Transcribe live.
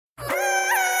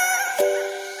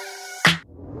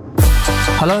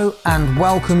Hello and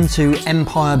welcome to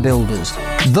Empire Builders,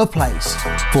 the place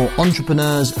for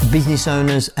entrepreneurs, business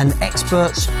owners and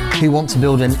experts who want to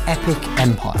build an epic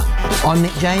empire. I'm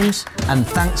Nick James and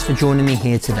thanks for joining me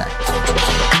here today.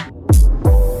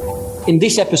 In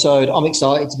this episode, I'm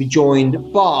excited to be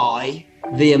joined by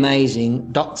the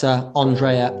amazing Dr.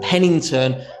 Andrea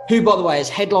Pennington, who, by the way, has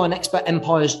headlined Expert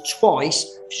Empires twice.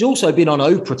 She's also been on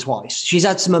Oprah twice. She's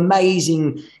had some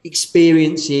amazing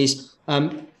experiences.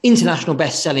 International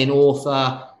best-selling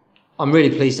author. I'm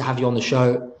really pleased to have you on the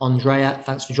show, Andrea.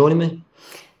 Thanks for joining me.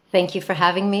 Thank you for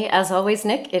having me. As always,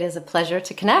 Nick, it is a pleasure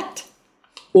to connect.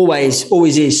 Always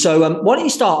is. So why don't you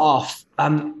start off?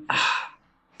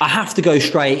 I have to go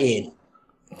straight in.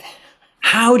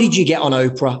 How did you get on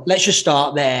Oprah? Let's just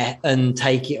start there and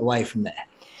take it away from there.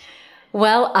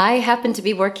 Well, I happen to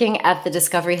be working at the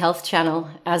Discovery Health Channel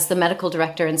as the medical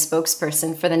director and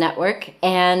spokesperson for the network.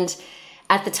 And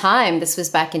at the time, this was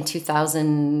back in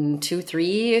 2002,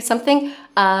 3 or something,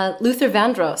 Luther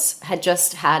Vandross had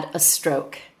just had a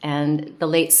stroke. And the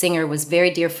late singer was very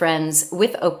dear friends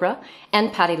with Oprah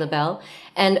and Patti LaBelle.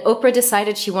 And Oprah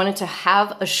decided she wanted to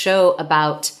have a show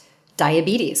about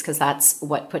diabetes, because that's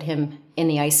what put him in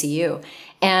the ICU.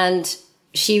 And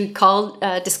she called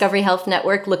Discovery Health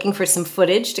Network looking for some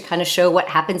footage to kind of show what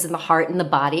happens in the heart and the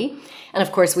body. And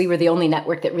of course, we were the only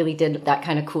network that really did that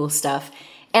kind of cool stuff.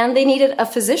 And they needed a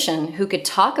physician who could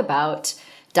talk about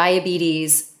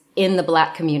diabetes in the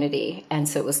Black community. And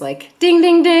so it was like, ding,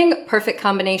 ding, ding, perfect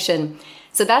combination.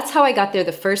 So that's how I got there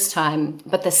the first time.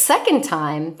 But the second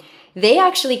time, they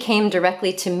actually came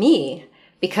directly to me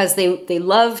because they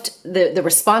loved the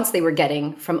response they were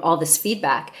getting from all this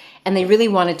feedback. And they really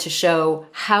wanted to show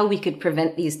how we could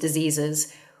prevent these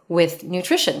diseases with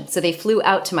nutrition. So they flew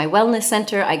out to my wellness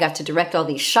center. I got to direct all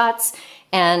these shots.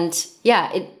 And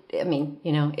yeah,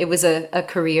 it was a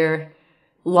career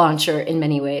launcher in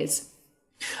many ways.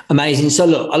 Amazing. So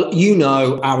look, you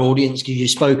know our audience because you've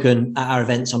spoken at our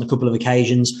events on a couple of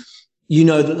occasions. You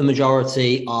know that the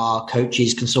majority are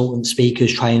coaches, consultants,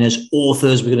 speakers, trainers,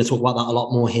 authors. We're going to talk about that a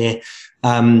lot more here.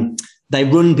 They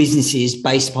run businesses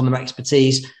based upon their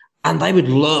expertise, and they would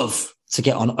love to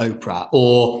get on Oprah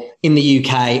or in the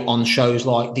UK on shows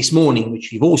like This Morning,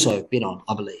 which you've also been on,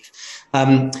 I believe.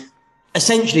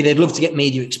 Essentially, they'd love to get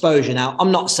media exposure. Now,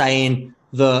 I'm not saying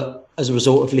that as a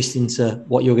result of listening to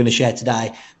what you're going to share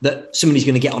today, that somebody's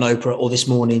going to get on Oprah or This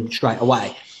Morning straight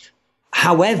away.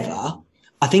 However,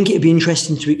 I think it'd be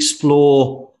interesting to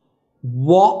explore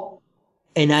what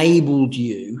enabled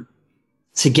you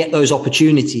to get those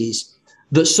opportunities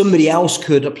that somebody else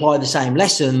could apply the same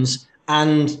lessons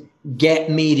and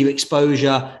get media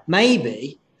exposure.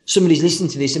 Maybe somebody's listening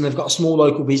to this and they've got a small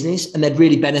local business and they'd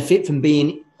really benefit from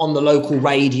being on the local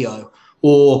radio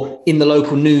or in the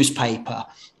local newspaper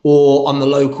or on the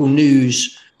local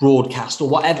news broadcast or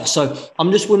whatever. So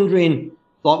I'm just wondering,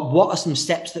 what are some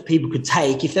steps that people could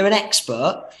take if they're an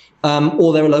expert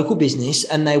or they're a local business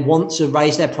and they want to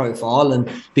raise their profile and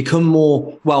become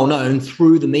more well-known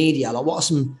through the media? What are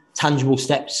some tangible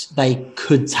steps they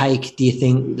could take, do you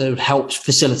think, that would help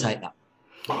facilitate that?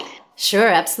 Sure,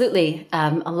 absolutely.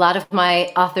 A lot of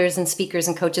my authors and speakers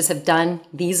and coaches have done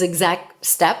these exact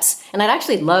steps. And I'd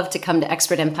actually love to come to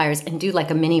Expert Empires and do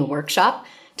like a mini workshop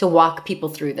to walk people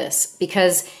through this,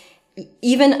 because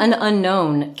even an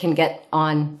unknown can get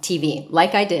on TV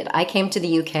like I did. I came to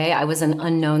the UK. I was an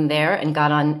unknown there and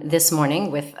got on This Morning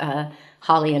with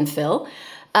Holly and Phil.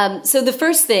 So the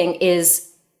first thing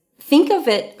is think of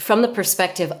it from the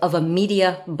perspective of a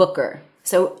media booker.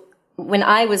 So when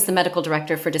I was the medical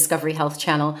director for Discovery Health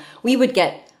Channel, we would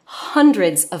get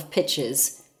hundreds of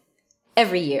pitches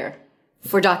every year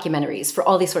for documentaries, for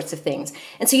all these sorts of things.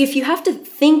 And so if you have to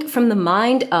think from the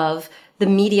mind of the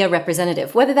media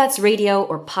representative, whether that's radio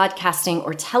or podcasting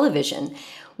or television,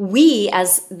 we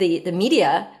as the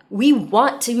media, we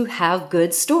want to have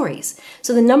good stories.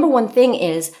 So the number one thing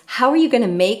is, how are you going to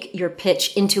make your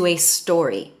pitch into a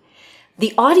story?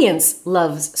 The audience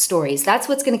loves stories. That's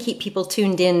what's going to keep people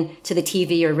tuned in to the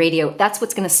TV or radio. That's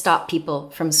what's going to stop people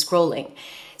from scrolling.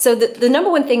 So the number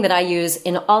one thing that I use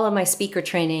in all of my speaker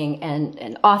training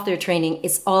and author training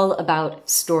is all about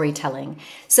storytelling.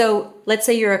 So let's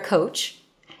say you're a coach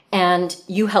and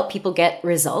you help people get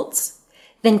results.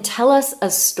 Then tell us a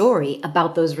story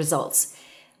about those results.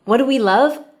 What do we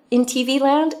love in TV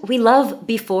land? We love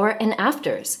before and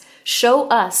afters. Show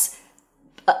us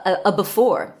a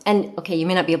before. And okay, you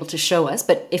may not be able to show us,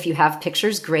 but if you have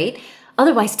pictures, great.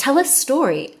 Otherwise, tell a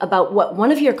story about what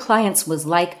one of your clients was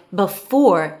like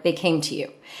before they came to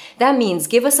you. That means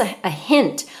give us a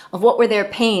hint of what were their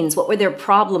pains, what were their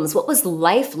problems, what was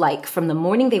life like from the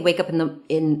morning they wake up in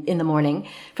the morning,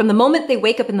 from the moment they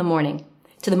wake up in the morning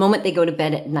to the moment they go to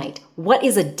bed at night. What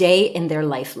is a day in their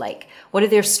life like? What are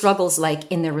their struggles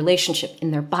like in their relationship,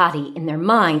 in their body, in their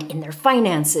mind, in their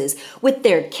finances, with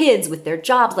their kids, with their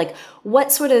jobs? Like,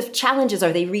 what sort of challenges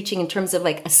are they reaching in terms of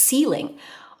like a ceiling?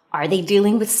 Are they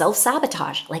dealing with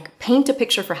self-sabotage? Like, paint a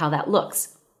picture for how that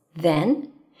looks. Then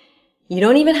you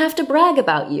don't even have to brag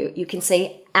about you. You can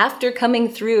say, after coming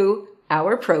through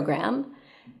our program,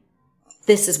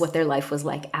 this is what their life was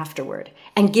like afterward,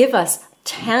 and give us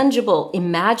tangible,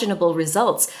 imaginable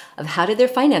results of how did their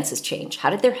finances change? How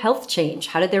did their health change?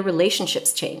 How did their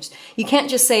relationships change? You can't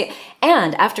just say,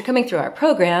 and after coming through our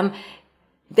program,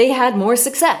 they had more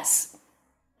success.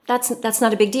 That's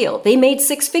not a big deal. They made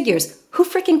 6 figures. Who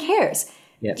freaking cares?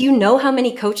 Yep. Do you know how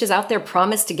many coaches out there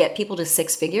promise to get people to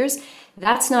 6 figures?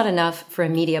 That's not enough for a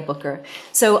media booker.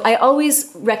 So I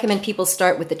always recommend people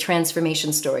start with the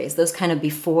transformation stories, those kind of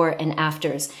before and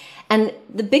afters. And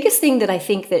the biggest thing that I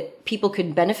think that people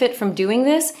could benefit from doing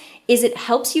this is it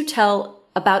helps you tell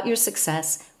about your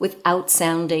success without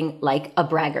sounding like a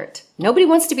braggart. Nobody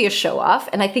wants to be a show-off,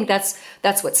 and I think that's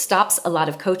what stops a lot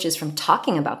of coaches from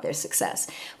talking about their success.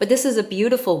 But this is a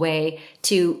beautiful way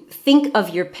to think of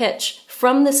your pitch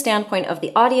from the standpoint of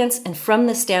the audience and from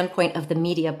the standpoint of the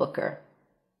media booker.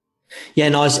 Yeah,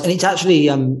 nice. And it's actually,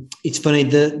 it's funny,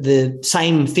 the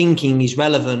same thinking is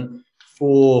relevant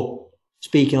for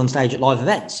speaking on stage at live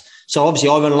events. So obviously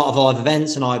I run a lot of live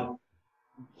events and I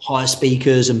hire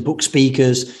speakers and book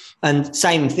speakers, and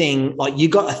same thing, like you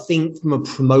got to think from a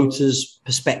promoter's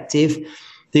perspective.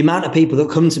 The amount of people that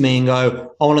come to me and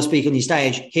go, I want to speak on your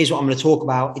stage. Here's what I'm going to talk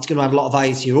about. It's going to add a lot of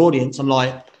value to your audience. I'm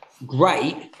like,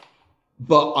 great.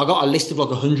 But I got a list of like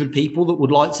 100 people that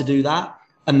would like to do that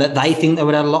and that they think they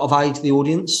would add a lot of value to the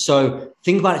audience. So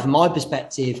think about it from my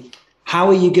perspective. How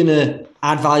are you going to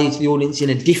add value to the audience in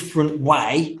a different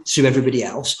way to everybody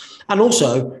else? And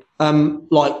also,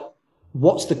 like,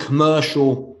 what's the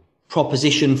commercial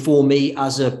proposition for me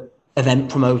as a event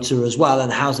promoter as well?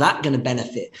 And how's that going to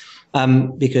benefit?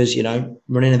 Because, you know,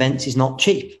 running events is not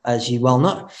cheap, as you well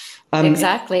know.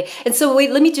 Exactly. And so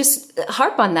wait, let me just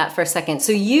harp on that for a second.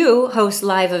 So you host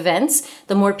live events.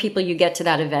 The more people you get to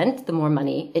that event, the more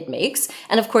money it makes.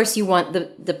 And of course, you want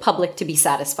the public to be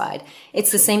satisfied.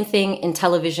 It's the same thing in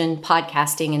television,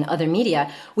 podcasting, and other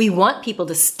media. We want people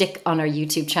to stick on our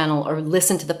YouTube channel or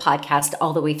listen to the podcast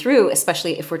all the way through,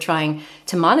 especially if we're trying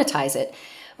to monetize it.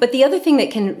 But the other thing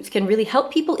that can really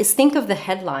help people is think of the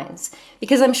headlines,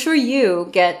 because I'm sure you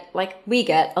get, like we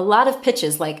get, a lot of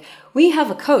pitches like, we have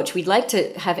a coach we'd like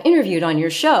to have interviewed on your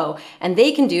show and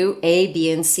they can do A, B,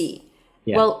 and C.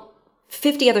 Yeah. Well,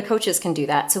 50 other coaches can do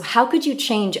that. So how could you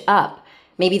change up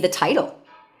maybe the title?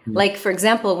 Mm-hmm. Like, for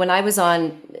example, when I was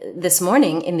on This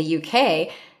Morning in the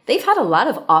UK, they've had a lot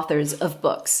of authors of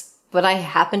books, but I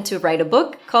happened to write a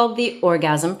book called The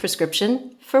Orgasm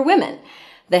Prescription for Women.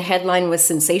 The headline was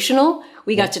sensational.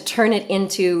 We got to turn it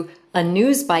into a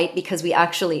news bite because we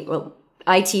actually,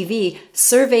 ITV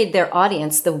surveyed their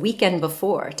audience the weekend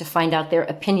before to find out their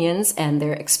opinions and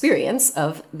their experience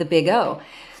of the Big O.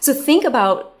 So think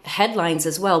about headlines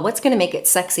as well. What's going to make it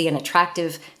sexy and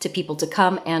attractive to people to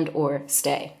come and or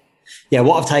stay? Yeah,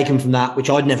 what I've taken from that, which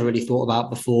I'd never really thought about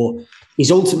before,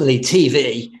 is ultimately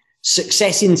TV.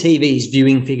 Success in TV is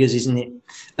viewing figures, isn't it?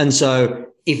 And so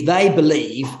if they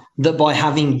believe that by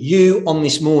having you on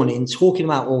This Morning talking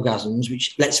about orgasms,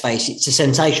 which, let's face it, it's a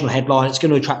sensational headline, it's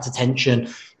going to attract attention,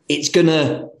 it's going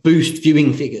to boost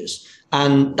viewing figures,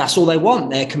 and that's all they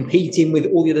want. They're competing with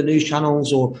all the other news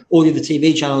channels or all the other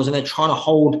TV channels, and they're trying to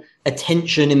hold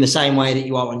attention in the same way that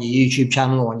you are on your YouTube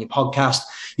channel or on your podcast.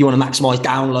 You want to maximize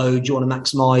downloads, you want to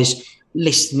maximize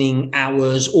listening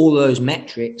hours, all those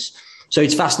metrics. So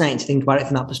it's fascinating to think about it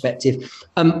from that perspective.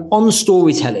 On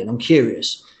storytelling, I'm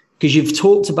curious, because you've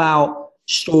talked about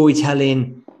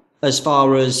storytelling as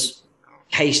far as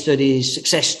case studies,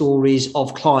 success stories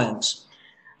of clients.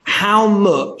 How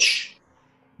much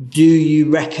do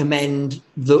you recommend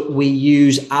that we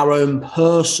use our own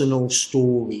personal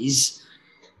stories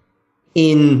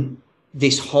in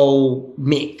this whole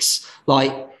mix?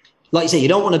 Like you say, you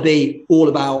don't want to be all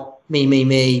about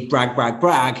me, brag, brag,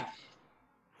 brag.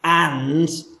 And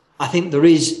I think there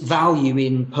is value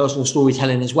in personal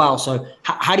storytelling as well. So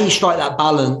how do you strike that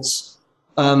balance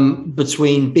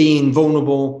between being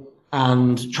vulnerable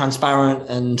and transparent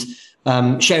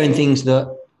and sharing things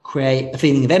that create a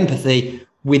feeling of empathy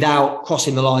without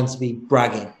crossing the line to be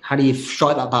bragging? How do you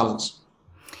strike that balance?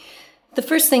 The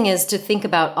first thing is to think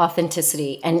about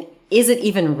authenticity, and is it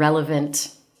even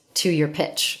relevant to your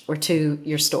pitch or to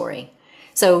your story?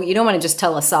 So you don't want to just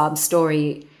tell a sob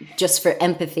story just for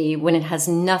empathy when it has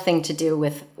nothing to do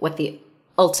with what the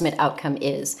ultimate outcome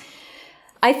is.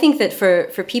 I think that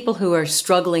for people who are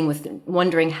struggling with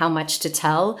wondering how much to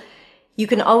tell, you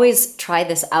can always try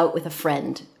this out with a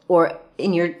friend or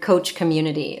in your coach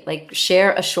community. Like,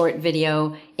 share a short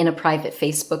video in a private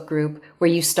Facebook group where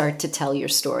you start to tell your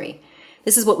story.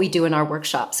 This is what we do in our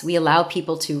workshops. We allow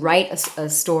people to write a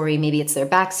story, maybe it's their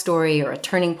backstory or a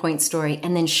turning point story,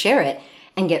 and then share it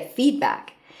and get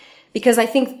feedback. Because I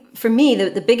think for me,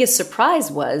 the biggest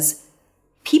surprise was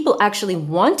people actually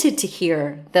wanted to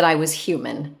hear that I was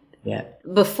human. Yeah.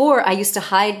 Before, I used to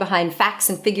hide behind facts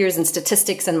and figures and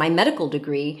statistics and my medical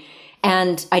degree,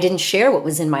 and I didn't share what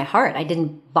was in my heart. I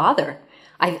didn't bother.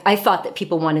 I thought that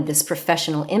people wanted this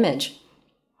professional image.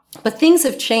 But things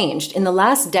have changed in the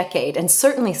last decade, and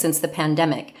certainly since the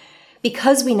pandemic.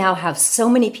 Because we now have so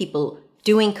many people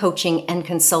doing coaching and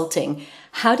consulting,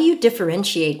 how do you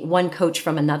differentiate one coach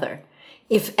from another?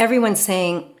 If everyone's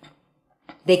saying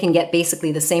they can get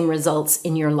basically the same results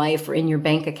in your life or in your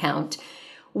bank account,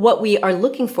 what we are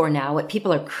looking for now, what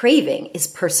people are craving, is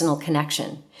personal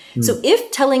connection. So if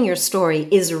telling your story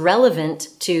is relevant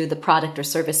to the product or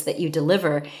service that you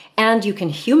deliver, and you can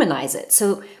humanize it.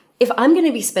 So if I'm going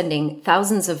to be spending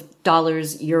thousands of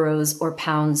dollars, euros, or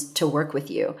pounds to work with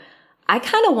you, I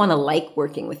kind of want to like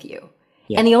working with you.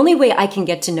 Yeah. And the only way I can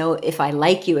get to know if I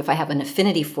like you, if I have an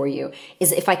affinity for you,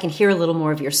 is if I can hear a little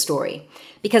more of your story.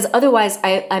 Because otherwise,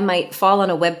 I might fall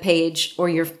on a web page or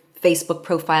your Facebook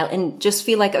profile and just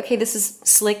feel like, okay, this is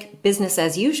slick business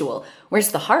as usual.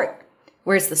 Where's the heart?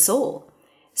 Where's the soul?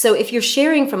 So if you're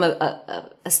sharing from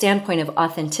a standpoint of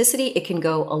authenticity, it can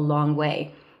go a long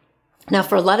way. Now,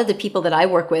 for a lot of the people that I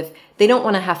work with, they don't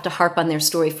want to have to harp on their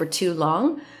story for too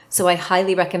long. So I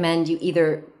highly recommend you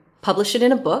either publish it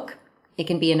in a book. It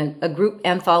can be in a group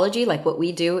anthology like what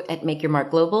we do at Make Your Mark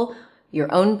Global,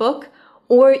 your own book,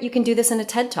 or you can do this in a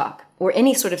TED Talk or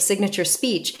any sort of signature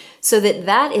speech, so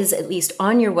that is at least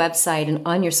on your website and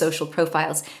on your social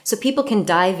profiles, so people can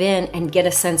dive in and get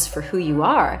a sense for who you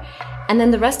are. And then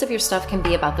the rest of your stuff can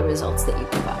be about the results that you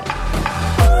provide.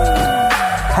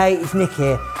 Hey, it's Nick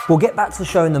here. We'll get back to the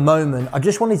show in a moment. I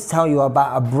just wanted to tell you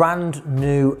about a brand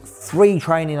new free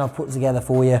training I've put together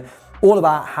for you, all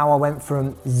about how I went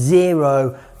from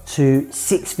 0 to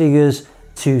 6 figures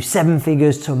to 7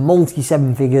 figures to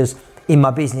multi-7 figures in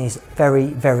my business very,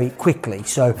 very quickly.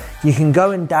 So you can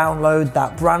go and download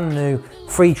that brand new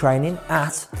free training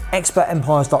at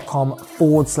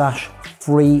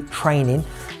expertempires.com/free training.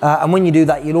 And when you do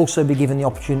that, you'll also be given the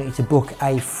opportunity to book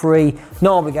a free,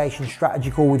 no obligation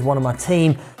strategy call with one of my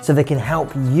team, so they can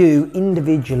help you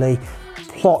individually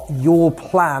plot your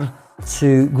plan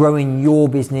to growing your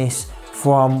business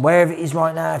from wherever it is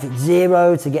right now, if it's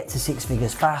 0 to get to 6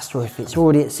 figures fast, or if it's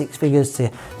already at 6 figures to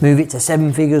move it to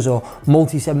 7 figures or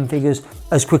multi-7 figures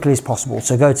as quickly as possible.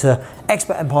 So go to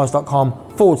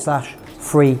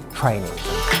expertempires.com/free training.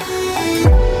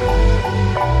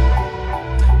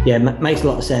 Yeah, makes a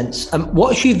lot of sense.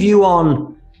 What's your view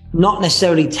on not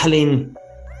necessarily telling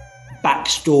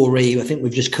backstory? I think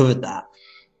we've just covered that.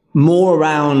 More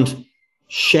around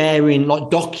sharing,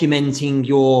 like documenting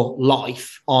your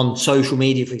life on social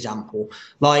media, for example.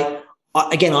 Like,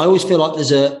 again, I always feel like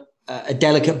there's a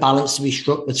delicate balance to be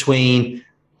struck between,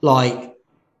 like,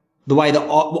 the way that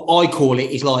what I call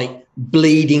it is like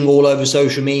bleeding all over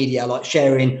social media, like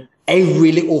sharing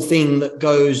every little thing that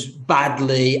goes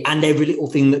badly and every little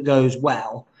thing that goes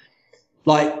well.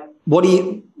 Like, where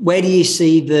do you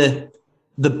see the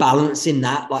balance in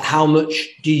that? Like, how much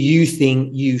do you think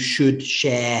you should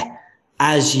share?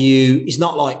 It's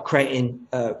not like writing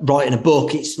a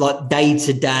book. It's like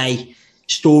day-to-day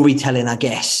storytelling, I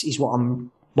guess, is what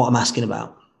I'm asking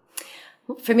about.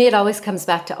 For me, it always comes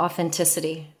back to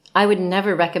authenticity. I would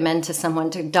never recommend to someone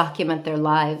to document their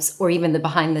lives or even the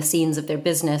behind the scenes of their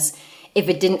business if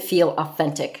it didn't feel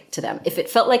authentic to them. If it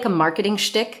felt like a marketing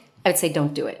shtick, I would say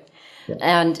don't do it. Yeah.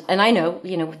 And I know,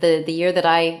 the year that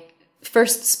I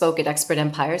first spoke at Expert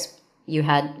Empires, you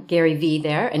had Gary Vee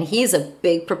there, and he's a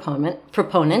big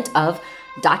proponent of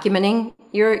documenting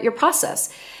your process.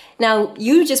 Now,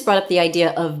 you just brought up the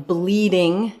idea of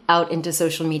bleeding out into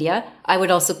social media. I would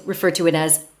also refer to it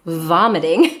as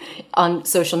vomiting on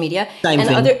social media. Same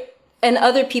thing.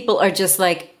 Other people are just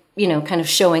like, kind of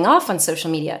showing off on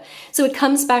social media. So it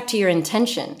comes back to your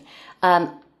intention.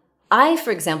 I,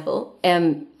 for example,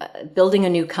 am building a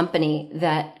new company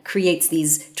that creates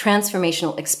these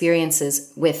transformational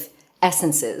experiences with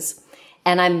essences.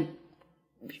 And I'm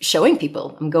showing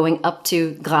people. I'm going up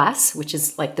to Grasse, which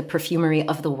is like the perfumery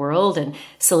of the world, and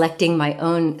selecting my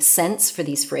own scents for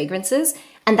these fragrances.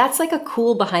 And that's like a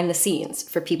cool behind the scenes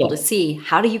for people to see.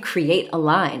 How do you create a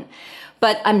line?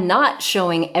 But I'm not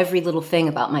showing every little thing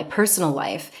about my personal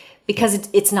life because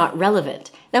it's not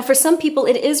relevant. Now, for some people,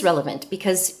 it is relevant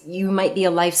because you might be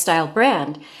a lifestyle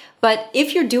brand. But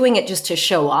if you're doing it just to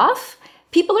show off,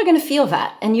 people are going to feel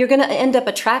that. And you're going to end up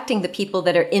attracting the people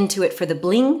that are into it for the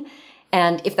bling.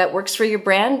 And if that works for your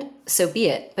brand, so be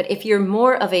it. But if you're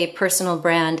more of a personal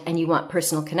brand and you want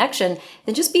personal connection,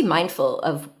 then just be mindful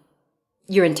of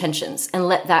your intentions and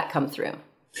let that come through.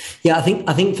 Yeah, I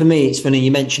think for me, it's funny.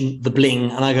 You mentioned the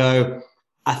bling, and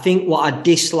I think what I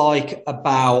dislike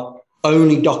about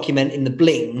only documenting the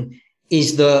bling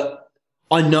is that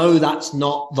I know that's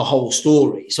not the whole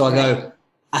story. So I go,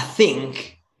 I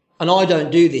think, and I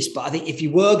don't do this, but I think if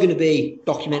you were going to be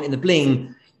documenting the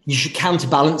bling, you should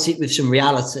counterbalance it with some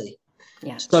reality,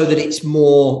 so that it's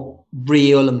more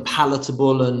real and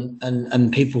palatable,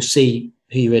 and people see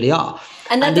who you really are.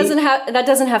 And that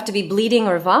doesn't have to be bleeding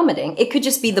or vomiting. It could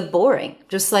just be the boring,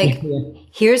 just like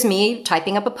here's me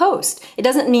typing up a post. It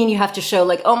doesn't mean you have to show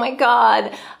like, oh my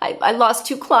God, I lost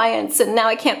 2 clients and now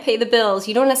I can't pay the bills.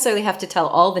 You don't necessarily have to tell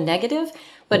all the negative,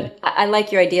 but I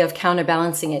like your idea of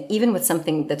counterbalancing it, even with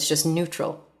something that's just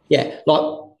neutral. Yeah,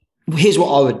 like here's what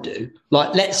I would do.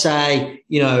 Like, let's say,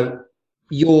 you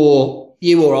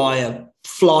or I are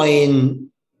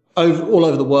flying all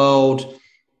over the world,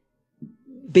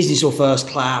 business or first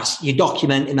class, you're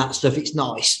documenting that stuff. It's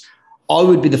nice. I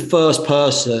would be the first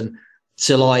person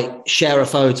to like share a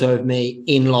photo of me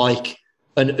in like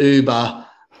an Uber,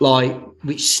 like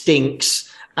which stinks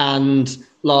and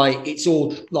like it's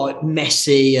all like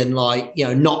messy and like,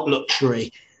 not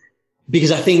luxury.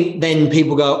 Because I think then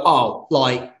people go, oh,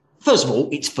 like, first of all,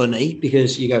 it's funny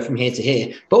because you go from here to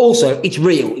here, but also it's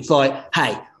real. It's like,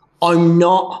 hey, I'm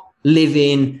not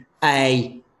living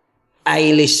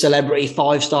A-list celebrity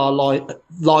 5-star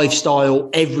lifestyle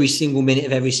every single minute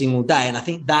of every single day. And I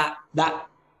think that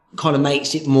kind of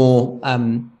makes it more,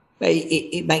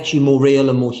 it makes you more real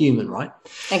and more human, right?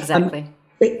 Exactly.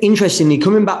 Interestingly,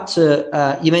 coming back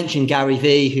to, you mentioned Gary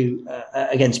Vee, who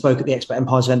again spoke at the Expert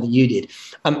Empires event that you did.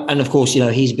 And of course,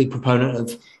 he's a big proponent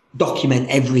of document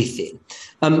everything.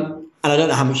 And I don't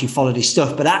know how much you followed his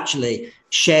stuff, but actually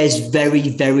shares very,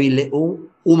 very little,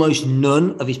 almost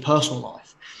none of his personal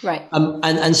life. Right.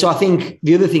 And so I think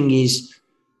the other thing is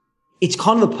it's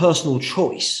kind of a personal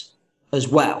choice as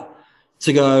well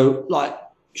to go like,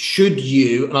 should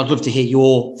you, and I'd love to hear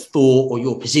your thought or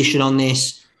your position on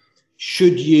this,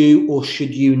 should you or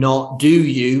should you not, do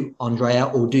you, Andrea,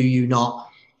 or do you not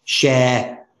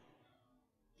share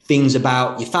things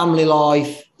about your family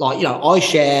life? Like, I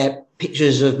share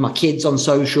pictures of my kids on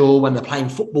social when they're playing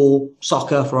football,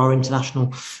 soccer for our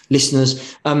international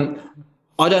listeners.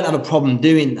 I don't have a problem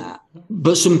doing that,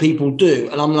 but some people do.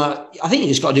 And I'm like, I think you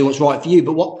just got to do what's right for you.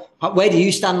 But where do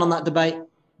you stand on that debate?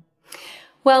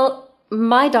 Well,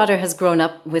 my daughter has grown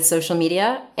up with social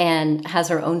media and has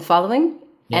her own following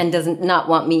and does not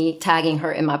want me tagging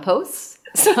her in my posts.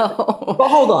 So, but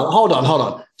hold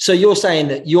on. So you're saying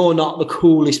that you're not the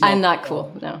coolest mom? I'm not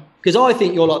cool, no. Because I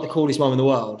think you're like the coolest mom in the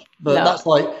world. But that's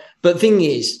like, but the thing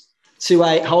is,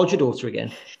 how old's your daughter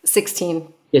again?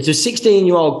 16. Yeah, to a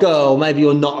 16-year-old girl, maybe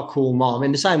you're not a cool mom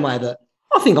in the same way that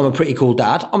I think I'm a pretty cool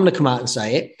dad. I'm going to come out and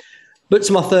say it. But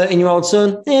to my 13-year-old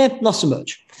son, not so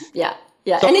much. Yeah.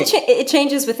 And it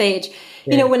changes with age.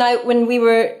 Yeah. When we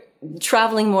were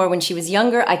traveling more when she was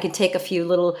younger, I could take a few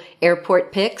little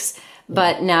airport pics,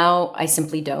 but now I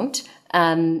simply don't.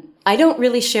 I don't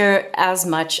really share as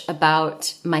much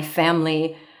about my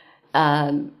family,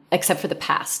 except for the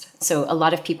past. So a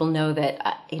lot of people know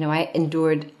that, I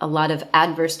endured a lot of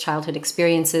adverse childhood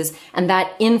experiences, and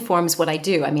that informs what I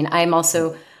do. I mean, I'm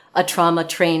also a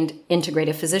trauma-trained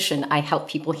integrative physician. I help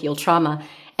people heal trauma,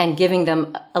 and giving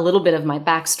them a little bit of my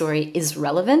backstory is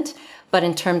relevant. But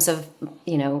in terms of,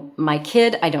 my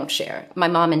kid, I don't share. My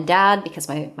mom and dad, because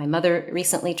my mother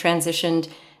recently transitioned,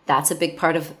 that's a big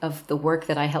part of the work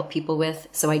that I help people with.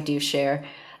 So I do share.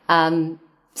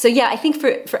 I think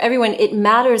for everyone, it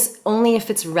matters only if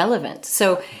it's relevant.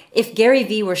 So if Gary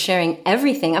Vee were sharing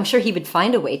everything, I'm sure he would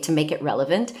find a way to make it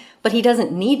relevant, but he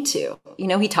doesn't need to.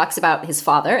 He talks about his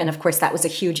father, and of course that was a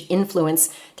huge influence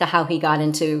to how he got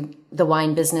into the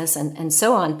wine business and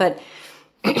so on, but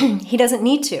he doesn't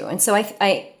need to. And so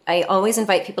I always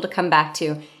invite people to come back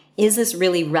to, is this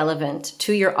really relevant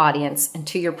to your audience and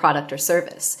to your product or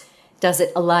service? Does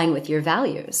it align with your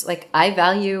values? Like, I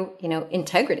value,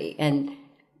 integrity and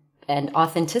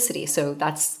authenticity. So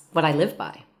that's what I live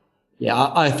by.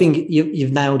 Yeah, I think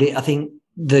you've nailed it. I think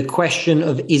the question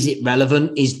of is it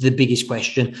relevant is the biggest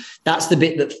question. That's the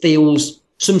bit that feels,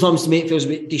 sometimes to me, it feels a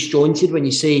bit disjointed when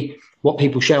you see what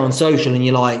people share on social and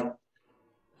you're like,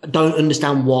 I don't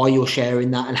understand why you're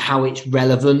sharing that and how it's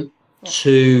relevant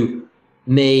to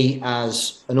me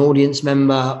as an audience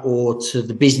member or to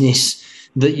the business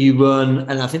that you run.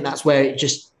 And I think that's where it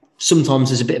just sometimes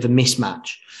there's a bit of a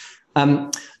mismatch.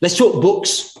 Let's talk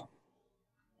books.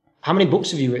 How many books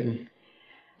have you written?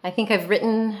 I think I've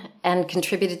written and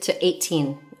contributed to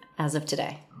 18 as of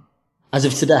today. As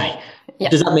of today? Yeah.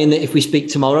 Does that mean that if we speak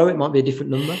tomorrow, it might be a different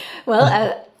number?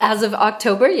 Well, as of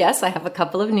October, yes, I have a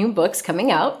couple of new books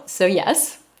coming out. So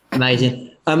yes. Amazing.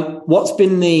 What's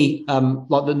been the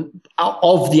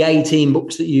of the 18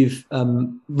 books that you've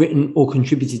written or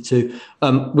contributed to?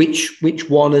 Which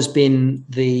one has been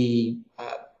the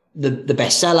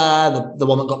bestseller, the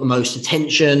one that got the most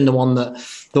attention, the one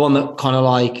that kind of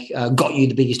like got you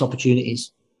the biggest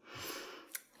opportunities?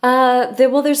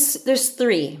 There's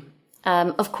three.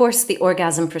 Of course, The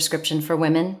Orgasm Prescription for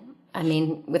Women. I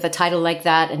mean, with a title like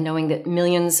that and knowing that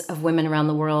millions of women around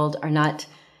the world are not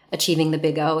achieving the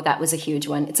big O, that was a huge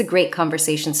one. It's a great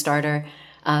conversation starter.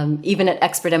 Even at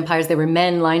Expert Empires, there were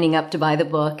men lining up to buy the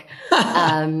book.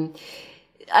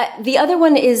 The other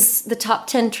one is The Top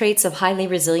 10 Traits of Highly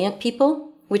Resilient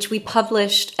People, which we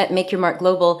published at Make Your Mark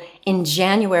Global in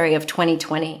January of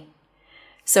 2020.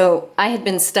 So I had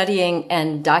been studying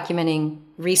and documenting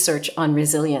research on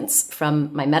resilience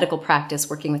from my medical practice,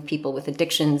 working with people with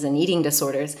addictions and eating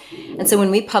disorders. And so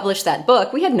when we published that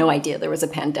book, we had no idea there was a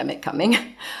pandemic coming.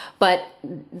 But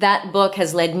that book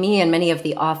has led me and many of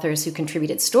the authors who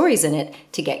contributed stories in it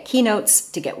to get keynotes,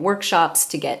 to get workshops,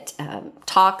 to get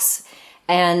talks.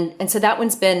 And so that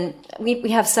one's been, we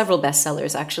have several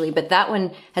bestsellers actually, but that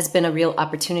one has been a real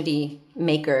opportunity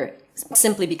maker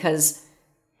simply because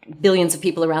billions of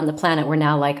people around the planet were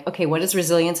now like, okay, what is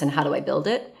resilience and how do I build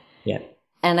it? Yeah.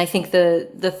 And I think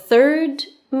the third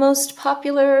most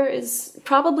popular is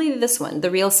probably this one, The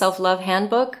Real Self-Love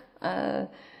Handbook.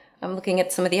 I'm looking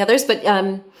at some of the others, but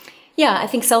yeah, I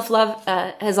think self-love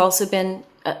has also been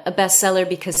a bestseller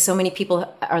because so many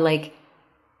people are like,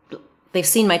 they've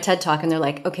seen my TED Talk and they're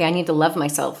like, okay, I need to love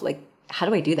myself. Like, how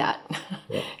do I do that?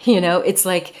 Yeah. It's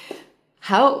like,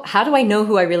 how do I know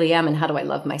who I really am and how do I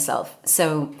love myself?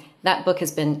 So that book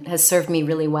has served me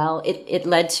really well. It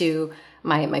led to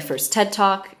my first TED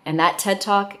Talk, and that TED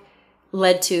Talk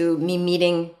led to me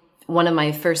meeting one of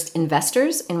my first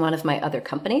investors in one of my other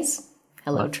companies.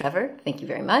 Hello, Trevor. Thank you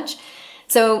very much.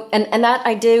 So, and that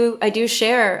I do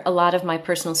share a lot of my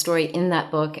personal story in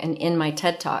that book and in my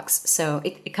TED Talks. So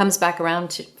it comes back around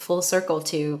to full circle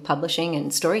to publishing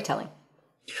and storytelling.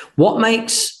 What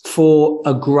makes for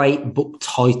a great book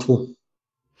title?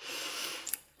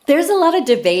 There's a lot of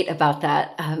debate about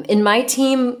that. In my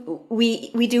team,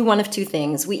 we do one of two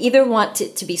things. We either want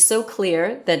it to be so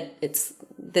clear that it's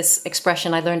this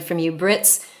expression I learned from you,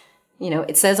 Brits,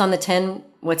 it says on the tin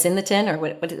what's in the tin, or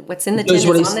what's in the tin is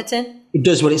on the tin. It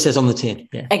does what it says on the tin.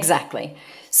 Yeah. Exactly.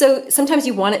 So sometimes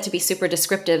you want it to be super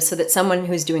descriptive so that someone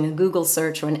who's doing a Google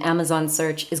search or an Amazon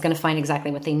search is going to find exactly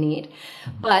what they need.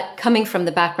 But coming from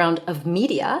the background of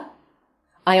media,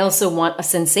 I also want a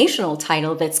sensational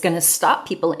title that's going to stop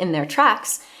people in their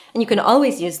tracks. And you can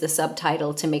always use the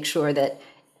subtitle to make sure that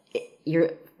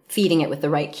you're feeding it with the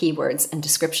right keywords and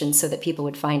descriptions so that people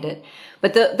would find it.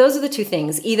 But those are the two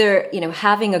things. Either,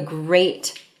 having a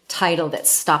great title that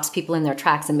stops people in their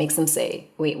tracks and makes them say,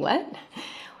 wait, what?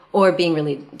 Or being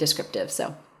really descriptive.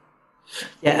 So,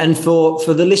 yeah. And for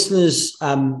the listeners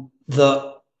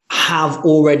that have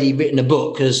already written a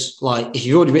book, because like if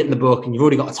you've already written the book and you've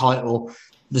already got a title,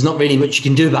 there's not really much you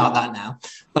can do about that now.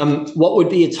 What would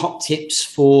be your top tips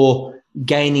for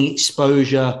gaining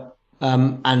exposure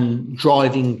and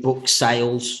driving book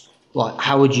sales? Like,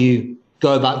 how would you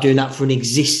go about doing that for an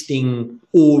existing,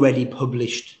 already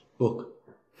published book?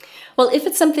 Well, if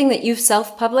it's something that you've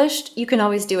self-published, you can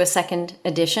always do a second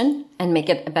edition and make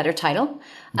it a better title.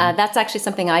 That's actually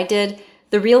something I did.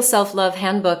 The Real Self-Love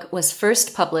Handbook was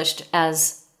first published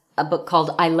as a book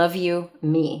called I Love You,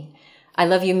 Me. I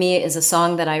Love You, Me is a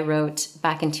song that I wrote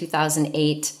back in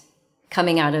 2008,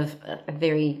 coming out of a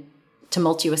very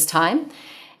tumultuous time.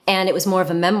 And it was more of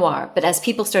a memoir. But as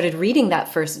people started reading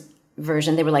that first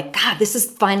version, they were like, God, this is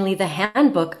finally the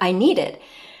handbook I needed.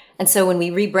 And so when we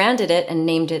rebranded it and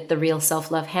named it The Real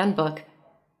Self-Love Handbook,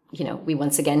 we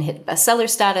once again hit bestseller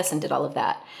status and did all of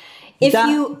that. Did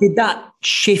that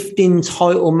shift in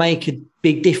title make a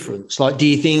big difference? Like, do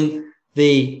you think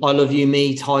the I Love You,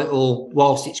 Me title,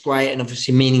 whilst it's great and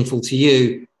obviously meaningful to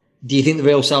you, do you think The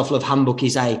Real Self-Love Handbook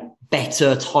is a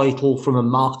better title from a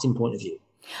marketing point of view?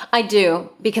 I do,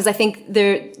 because I think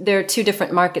there are two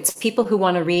different markets. People who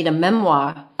want to read a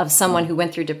memoir of someone who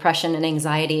went through depression and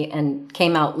anxiety and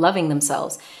came out loving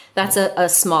themselves. That's a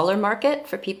smaller market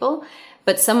for people.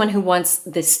 But someone who wants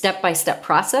the step-by-step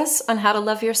process on how to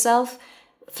love yourself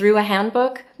through a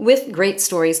handbook with great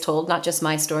stories told, not just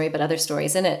my story, but other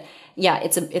stories in it. Yeah,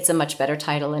 it's a much better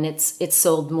title, and it's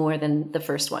sold more than the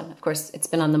first one. Of course, it's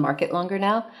been on the market longer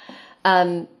now.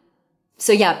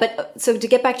 So to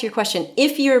get back to your question,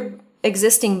 if your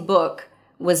existing book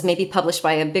was maybe published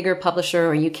by a bigger publisher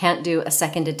or you can't do a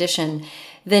second edition,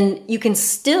 then you can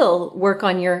still work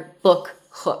on your book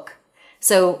hook.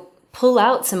 So pull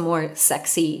out some more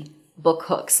sexy book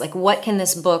hooks. Like, what can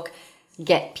this book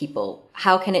get people?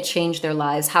 How can it change their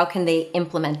lives? How can they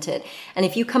implement it? And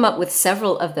if you come up with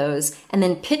several of those and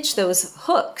then pitch those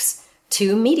hooks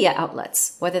to media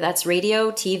outlets, whether that's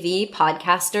radio, TV,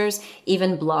 podcasters,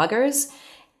 even bloggers,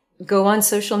 go on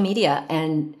social media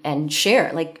and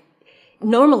share. Like,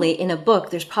 normally in a book,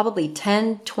 there's probably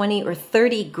 10, 20, or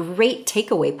 30 great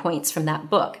takeaway points from that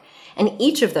book. And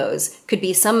each of those could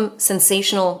be some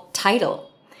sensational title,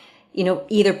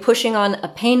 either pushing on a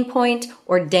pain point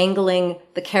or dangling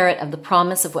the carrot of the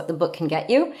promise of what the book can get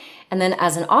you. And then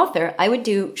as an author, I would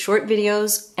do short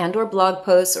videos and or blog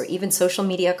posts or even social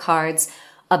media cards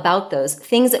about those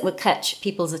things that would catch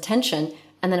people's attention.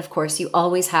 And then, of course, you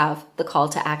always have the call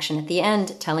to action at the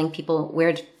end, telling people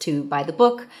where to buy the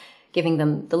book, giving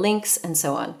them the links, and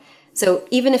so on. So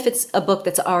even if it's a book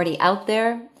that's already out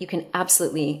there, you can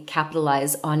absolutely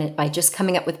capitalize on it by just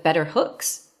coming up with better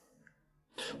hooks.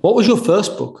 What was your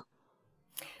first book?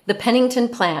 The Pennington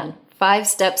Plan: 5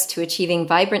 Steps to Achieving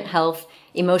Vibrant Health,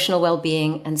 Emotional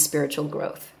Well-Being, and Spiritual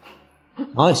Growth.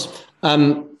 Nice.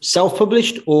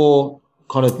 Self-published or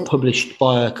kind of published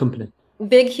by a company?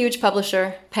 Big, huge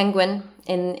publisher, Penguin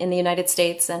in the United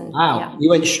States. And wow, yeah. You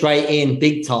went straight in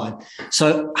big time.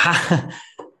 So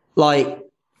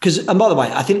and by the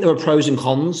way, I think there are pros and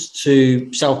cons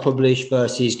to self-publish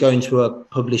versus going to a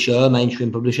publisher,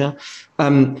 mainstream publisher.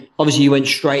 Obviously, you went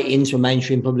straight into a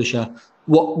mainstream publisher.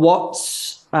 What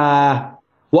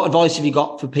advice have you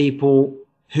got for people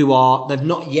who they've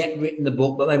not yet written the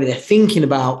book, but maybe they're thinking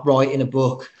about writing a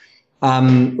book?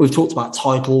 We've talked about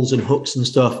titles and hooks and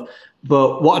stuff,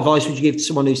 but what advice would you give to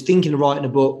someone who's thinking of writing a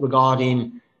book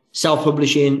regarding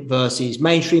self-publishing versus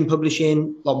mainstream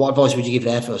publishing? Like, what advice would you give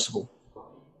there, first of all?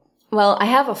 Well, I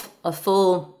have a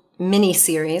full mini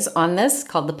series on this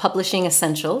called The Publishing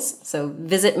Essentials. So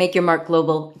visit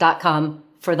makeyourmarkglobal.com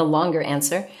for the longer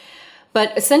answer.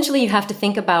 But essentially, you have to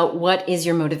think about what is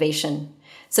your motivation.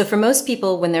 So for most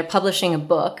people, when they're publishing a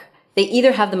book, they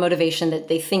either have the motivation that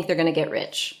they think they're going to get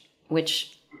rich,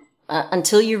 which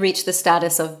until you reach the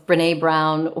status of Brené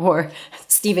Brown or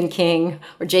Stephen King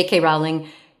or J.K. Rowling,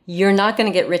 you're not going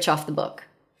to get rich off the book.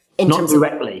 Not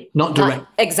directly.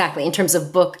 Exactly. In terms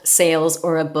of book sales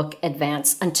or a book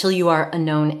advance, until you are a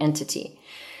known entity.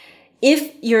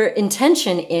 If your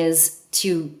intention is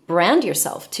to brand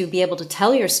yourself, to be able to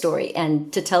tell your story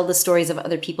and to tell the stories of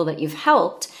other people that you've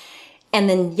helped, and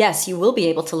then, yes, you will be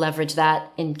able to leverage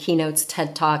that in keynotes,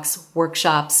 TED Talks,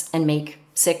 workshops, and make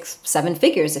 6-7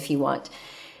 figures if you want.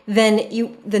 Then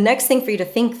the next thing for you to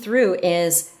think through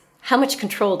is, how much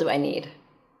control do I need?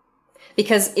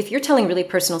 Because if you're telling really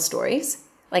personal stories,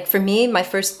 like for me, my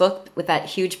first book with that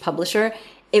huge publisher,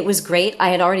 it was great. I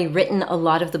had already written a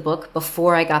lot of the book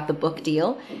before I got the book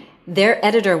deal. Their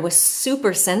editor was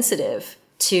super sensitive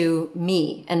to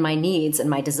me and my needs and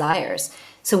my desires.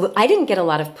 So I didn't get a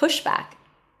lot of pushback,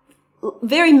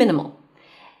 very minimal.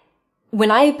 When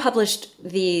I published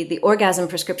the Orgasm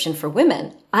Prescription for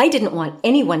Women, I didn't want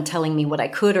anyone telling me what I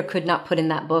could or could not put in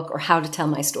that book or how to tell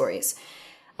my stories.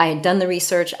 I had done the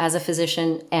research as a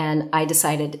physician, and I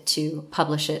decided to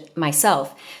publish it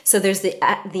myself. So there's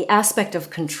the aspect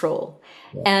of control.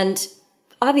 Yeah. And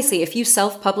obviously, if you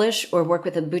self-publish or work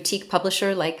with a boutique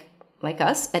publisher like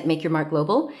us at Make Your Mark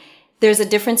Global, there's a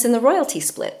difference in the royalty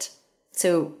split.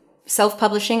 So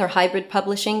self-publishing or hybrid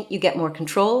publishing, you get more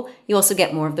control. You also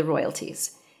get more of the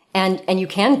royalties. And you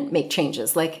can make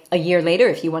changes. Like a year later,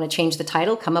 if you want to change the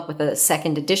title, come up with a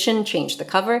second edition, change the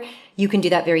cover, you can do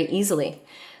that very easily.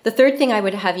 The third thing I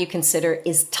would have you consider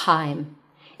is time.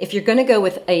 If you're going to go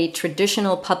with a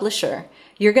traditional publisher,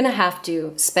 you're going to have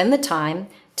to spend the time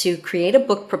to create a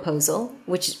book proposal,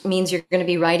 which means you're going to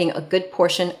be writing a good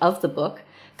portion of the book,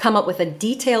 come up with a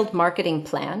detailed marketing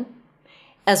plan,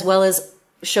 as well as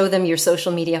show them your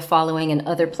social media following and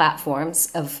other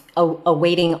platforms of a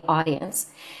waiting audience.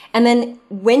 And then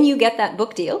when you get that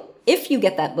book deal, if you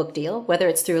get that book deal, whether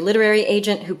it's through a literary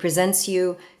agent who presents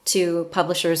you to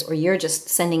publishers or you're just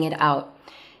sending it out,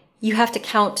 you have to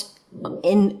count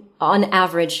on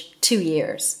average 2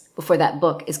 years before that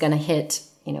book is going to hit,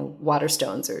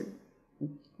 Waterstones or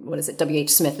what is it, W.H.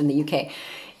 Smith in the UK.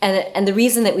 And the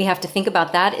reason that we have to think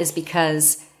about that is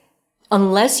because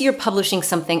unless you're publishing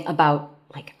something about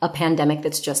like a pandemic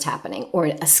that's just happening or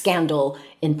a scandal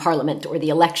in Parliament or the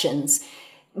elections,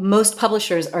 most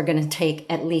publishers are going to take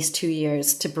at least 2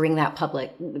 years to bring that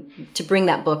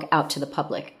book out to the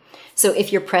public. So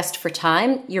if you're pressed for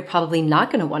time, you're probably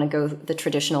not going to want to go the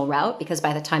traditional route, because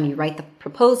by the time you write the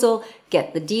proposal,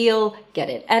 get the deal, get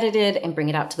it edited, and bring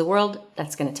it out to the world,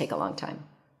 that's going to take a long time.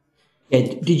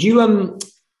 Yeah. Did you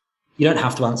you don't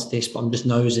have to answer this, but I'm just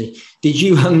nosy. Did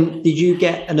you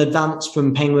get an advance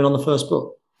from Penguin on the first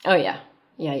book? Oh yeah.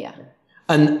 Yeah.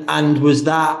 And was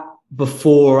that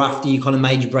before or after you kind of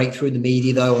made your breakthrough in the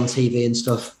media, though, on TV and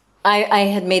stuff? I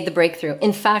had made the breakthrough.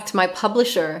 In fact, my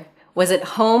publisher was at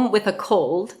home with a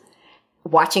cold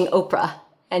watching Oprah,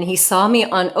 and he saw me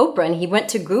on Oprah, and he went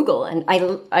to Google, and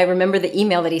I remember the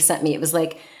email that he sent me. It was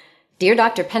like, "Dear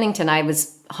Dr. Pennington, I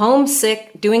was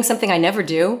homesick, doing something I never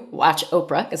do, watch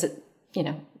Oprah," because it,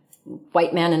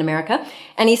 white man in America.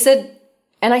 And he said,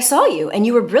 "And I saw you, and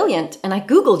you were brilliant, and I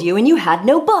Googled you, and you had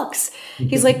no books."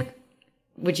 He's like,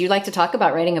 "Would you like to talk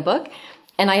about writing a book?"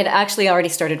 And I had actually already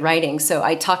started writing. So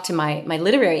I talked to my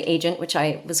literary agent, which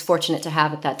I was fortunate to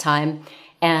have at that time.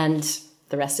 And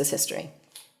the rest is history.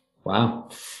 Wow.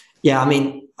 Yeah. I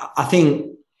mean, I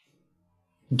think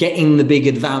getting the big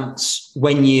advance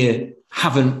when you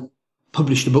haven't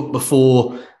published a book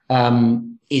before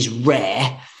is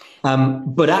rare.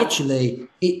 But actually,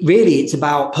 it's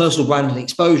about personal brand and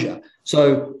exposure.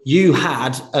 So you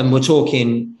had, and we're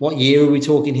talking, what year are we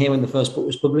talking here when the first book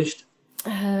was published?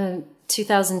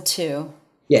 2002.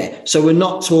 Yeah. So we're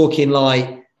not talking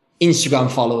like Instagram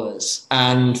followers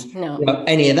and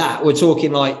any of that. We're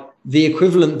talking like the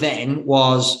equivalent then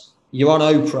was you're on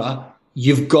Oprah,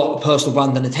 you've got personal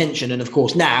brand and attention. And of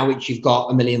course, now you've got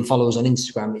 1 million followers on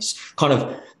Instagram. It's kind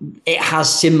of, it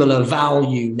has similar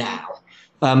value now.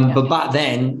 But back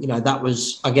then, that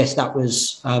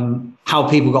was how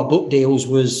people got book deals,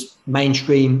 was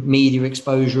mainstream media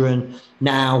exposure. And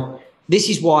now this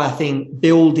is why I think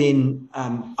building,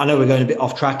 I know we're going a bit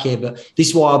off track here, but this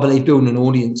is why I believe building an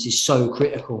audience is so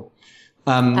critical.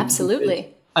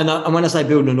 Absolutely. And when I say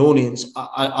building an audience,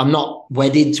 I'm not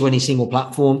wedded to any single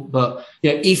platform, but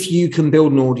if you can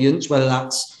build an audience, whether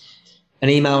that's an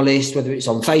email list, whether it's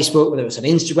on Facebook, whether it's on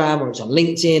Instagram, or it's on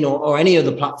LinkedIn, or any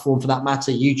other platform for that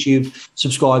matter, YouTube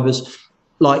subscribers,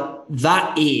 like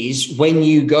that is when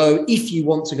you go, if you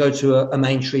want to go to a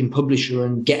mainstream publisher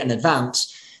and get an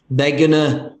advance, they're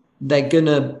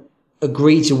gonna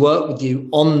agree to work with you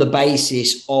on the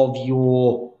basis of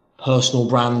your personal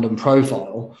brand and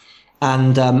profile.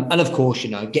 And of course,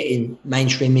 getting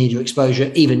mainstream media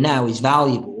exposure even now is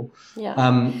valuable. Yeah.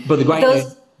 But the great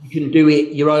news, you can do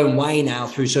it your own way now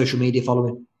through social media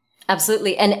following.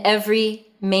 Absolutely. And every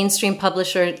mainstream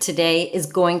publisher today is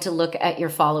going to look at your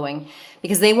following,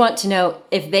 because they want to know,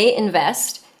 if they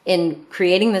invest in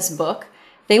creating this book,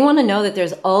 they want to know that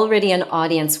there's already an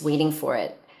audience waiting for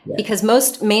it. Yeah. Because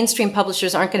most mainstream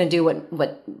publishers aren't going to do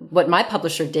what my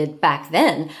publisher did back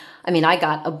then. I mean, I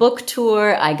got a book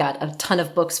tour, I got a ton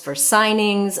of books for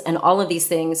signings and all of these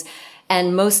things.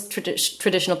 And most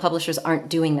traditional publishers aren't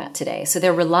doing that today. So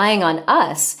they're relying on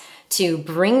us to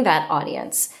bring that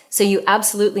audience. So you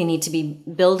absolutely need to be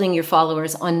building your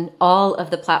followers on all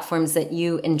of the platforms that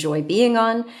you enjoy being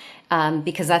on,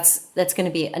 because that's going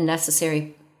to be a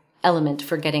necessary element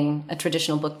for getting a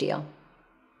traditional book deal.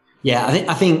 Yeah,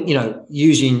 I think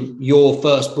using your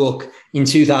first book in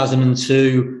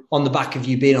 2002 on the back of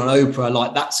you being on Oprah,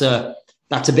 like that's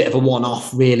a bit of a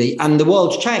one-off, really. And the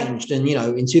world's changed. And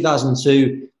in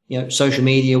 2002, social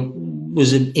media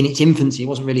was in its infancy. It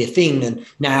wasn't really a thing. And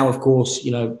now, of course,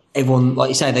 everyone, like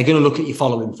you say, they're going to look at your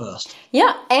following first.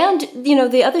 Yeah. And,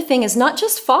 the other thing is not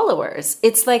just followers.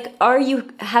 It's like, are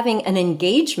you having an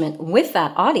engagement with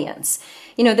that audience?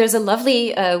 There's a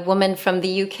lovely woman from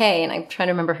the UK, and I'm trying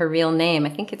to remember her real name. I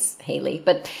think it's Haley.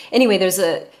 But anyway,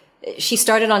 she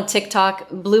started on TikTok,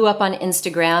 blew up on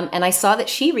Instagram, and I saw that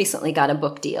she recently got a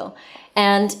book deal.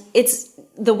 And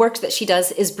the work that she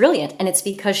does is brilliant. And it's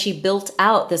because she built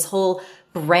out this whole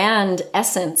brand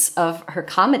essence of her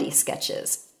comedy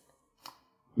sketches.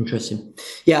 Interesting.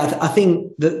 Yeah, I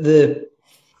think that the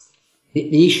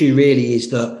issue really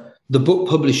is that the book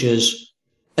publishers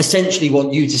essentially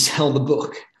want you to sell the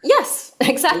book. Yes,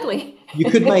 exactly. You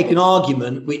could make an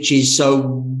argument, which is,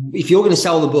 so if you're going to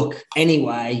sell the book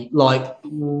anyway, like,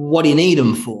 what do you need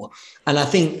them for? And I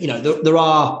think, there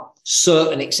are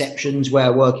certain exceptions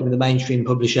where working with a mainstream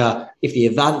publisher, if the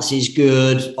advance is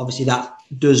good, obviously that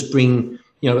does bring,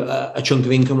 a chunk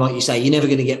of income. Like you say, you're never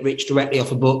going to get rich directly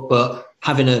off a book, but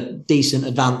having a decent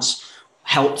advance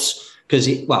helps because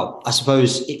I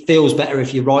suppose it feels better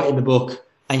if you're writing the book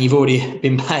and you've already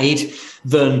been paid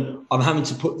than I'm having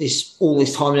to put all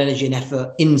this time and energy and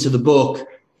effort into the book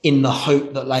in the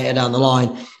hope that later down the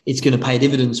line, it's going to pay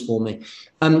dividends for me.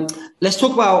 Let's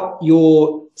talk about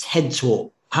your TED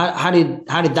Talk. How did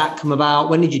that come about?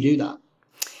 When did you do that?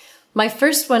 My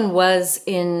first one was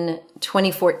in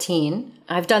 2014.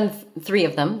 I've done 3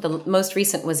 of them. The most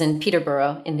recent was in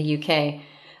Peterborough in the UK.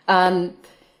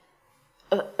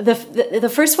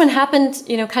 The first one happened,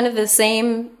 kind of the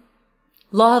same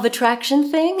law of attraction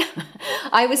thing.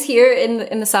 I was here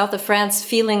in the south of France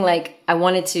feeling like I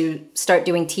wanted to start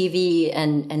doing TV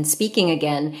and speaking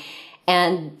again.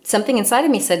 And something inside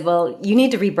of me said, well, you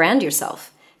need to rebrand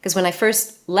yourself. Because when I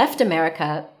first left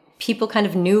America, people kind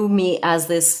of knew me as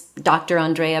this Dr.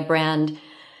 Andrea brand,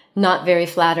 not very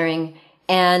flattering.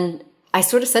 And I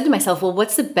sort of said to myself, well,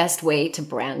 what's the best way to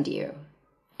brand you?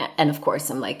 And of course,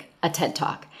 I'm like, a TED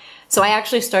Talk. So I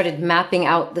actually started mapping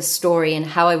out the story and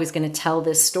how I was going to tell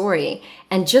this story.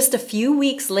 And just a few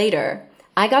weeks later,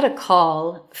 I got a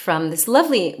call from this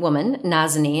lovely woman,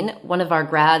 Nazanin, one of our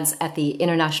grads at the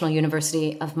International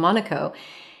University of Monaco,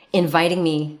 inviting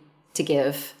me to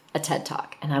give a TED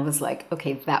Talk. And I was like,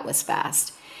 okay, that was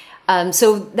fast.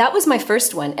 So that was my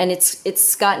first one. And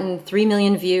it's gotten 3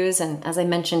 million views. And as I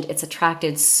mentioned, it's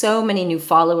attracted so many new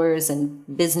followers and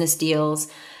business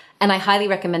deals. And I highly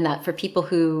recommend that for people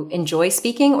who enjoy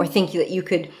speaking or think that you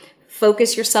could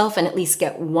focus yourself and at least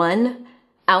get one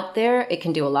out there. It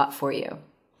can do a lot for you.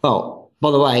 Well,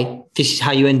 by the way, this is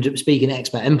how you end up speaking at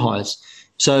Expert Empires.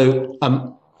 So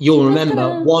you'll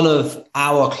remember one of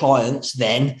our clients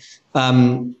then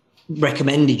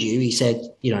recommended you. He said,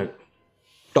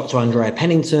 Dr. Andrea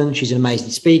Pennington, she's an amazing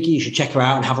speaker. You should check her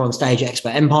out and have her on stage at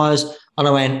Expert Empires. And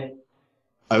I went,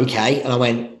 okay. And I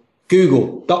went,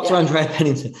 Google, Dr. Andrea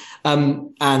Pennington.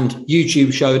 And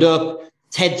YouTube showed up,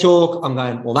 TED Talk. I'm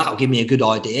going, well, that'll give me a good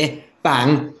idea.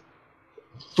 Bang.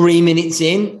 3 minutes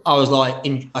in, I was like,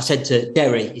 I said to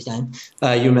Derry, his name,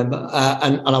 you remember,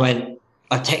 and I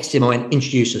texted him, I went,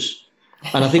 introduce us.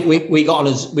 And I think we got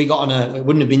on a, it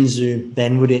wouldn't have been Zoom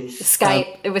then, would it?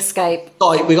 Skype. It was Skype.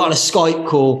 We got on a Skype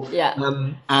call. Yeah.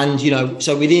 And,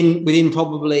 so within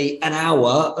probably an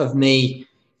hour of me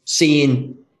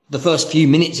seeing the first few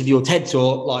minutes of your TED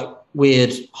Talk, like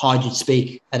we'd hired you to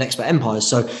speak at Expert Empires.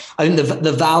 So I think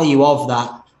the value of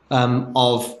that,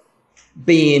 of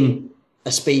being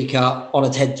a speaker on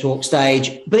a TED Talk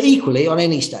stage, but equally on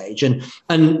any stage. And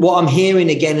what I'm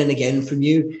hearing again and again from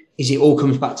you is it all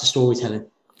comes back to storytelling.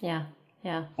 Yeah.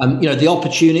 Yeah. The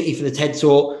opportunity for the TED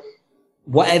Talk,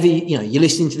 whatever, you're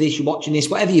listening to this, you're watching this,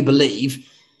 whatever you believe,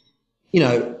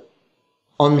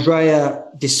 Andrea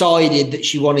decided that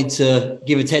she wanted to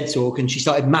give a TED Talk and she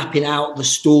started mapping out the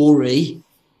story.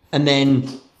 And then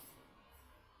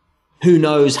who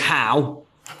knows how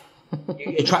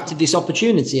you attracted this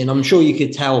opportunity. And I'm sure you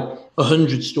could tell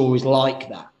 100 stories like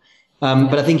that.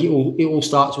 But I think it all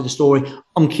starts with a story.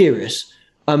 I'm curious.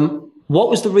 What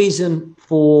was the reason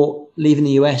for leaving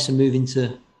the US and moving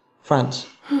to France?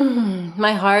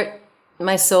 My heart,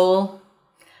 my soul.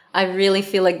 I really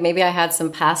feel like maybe I had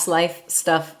some past life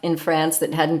stuff in France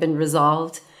that hadn't been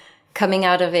resolved. Coming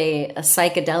out of a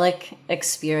psychedelic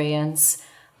experience,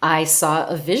 I saw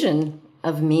a vision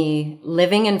of me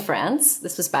living in France.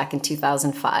 This was back in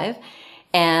 2005.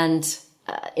 And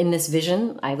in this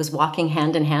vision, I was walking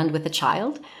hand in hand with a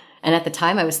child. And at the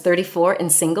time I was 34 and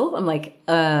single. I'm like,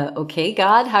 okay,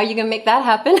 God, how are you going to make that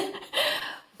happen?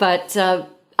 But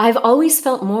I've always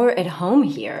felt more at home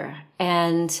here.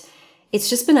 And it's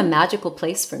just been a magical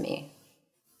place for me.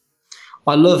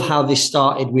 I love how this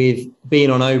started with being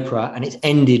on Oprah and it's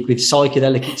ended with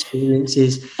psychedelic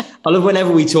experiences. I love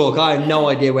whenever we talk, I have no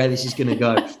idea where this is going to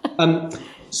go.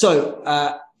 So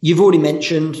you've already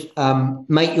mentioned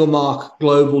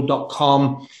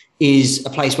makeyourmarkglobal.com is a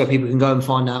place where people can go and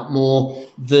find out more.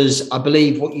 There's, I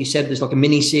believe what you said, there's like a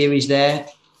mini series there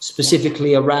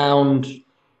specifically around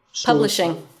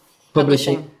publishing.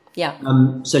 Yeah.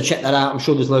 So check that out. I'm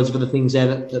sure there's loads of other things there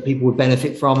that people would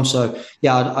benefit from. So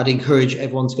yeah, I'd encourage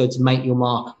everyone to go to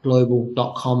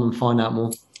makeyourmarkglobal.com and find out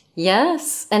more.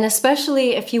 Yes. And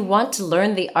especially if you want to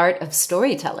learn the art of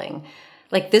storytelling,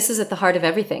 like this is at the heart of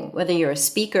everything, whether you're a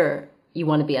speaker, you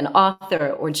want to be an author,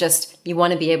 or just you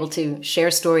want to be able to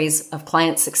share stories of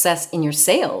client success in your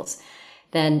sales,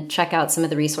 then check out some of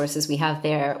the resources we have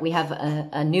there. We have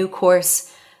a new course,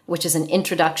 which is an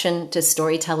introduction to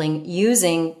storytelling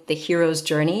using the hero's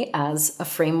journey as a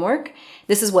framework.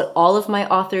 This is what all of my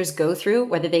authors go through,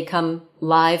 whether they come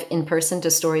live in person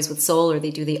to Stories with Soul or they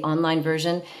do the online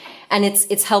version. And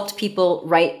it's helped people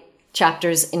write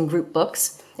chapters in group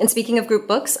books. And speaking of group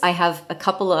books, I have a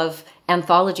couple of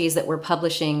anthologies that we're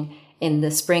publishing in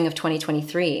the spring of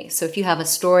 2023. So if you have a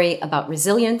story about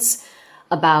resilience,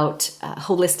 about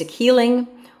holistic healing,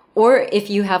 or if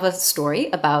you have a story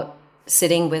about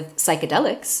sitting with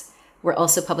psychedelics, we're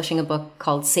also publishing a book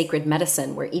called Sacred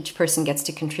Medicine, where each person gets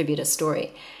to contribute a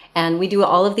story. And we do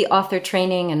all of the author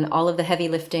training and all of the heavy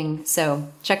lifting. So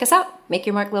check us out,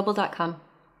 makeyourmarkglobal.com.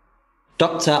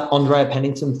 Dr. Andrea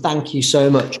Pennington, thank you so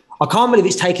much. I can't believe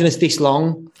it's taken us this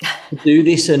long to do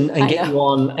this and get you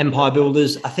on Empire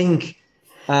Builders. I think,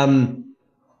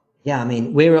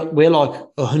 we're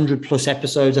like 100 plus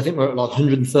episodes. I think we're at like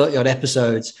 130 odd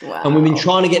episodes. Wow. And we've been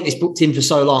trying to get this booked in for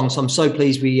so long. So I'm so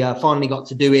pleased we finally got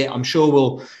to do it. I'm sure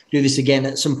we'll do this again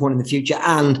at some point in the future.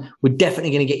 And we're definitely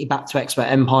going to get you back to Expert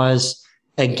Empires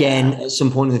again at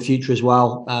some point in the future as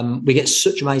well. We get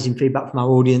such amazing feedback from our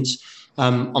audience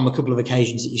on a couple of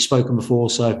occasions that you've spoken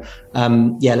before. So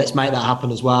let's make that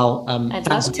happen as well. I'd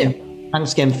love to.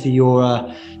 Thanks again for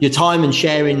your time and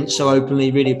sharing so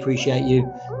openly. Really appreciate you.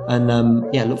 And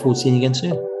look forward to seeing you again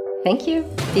soon. Thank you.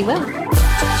 Be well.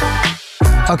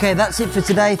 Okay, that's it for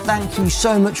today. Thank you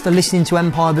so much for listening to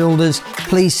Empire Builders.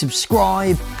 Please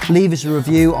subscribe, leave us a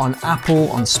review on Apple,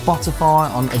 on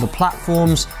Spotify, on other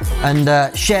platforms,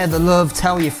 and share the love,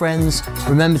 tell your friends.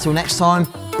 Remember, till next time,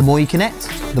 the more you connect,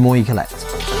 the more you collect.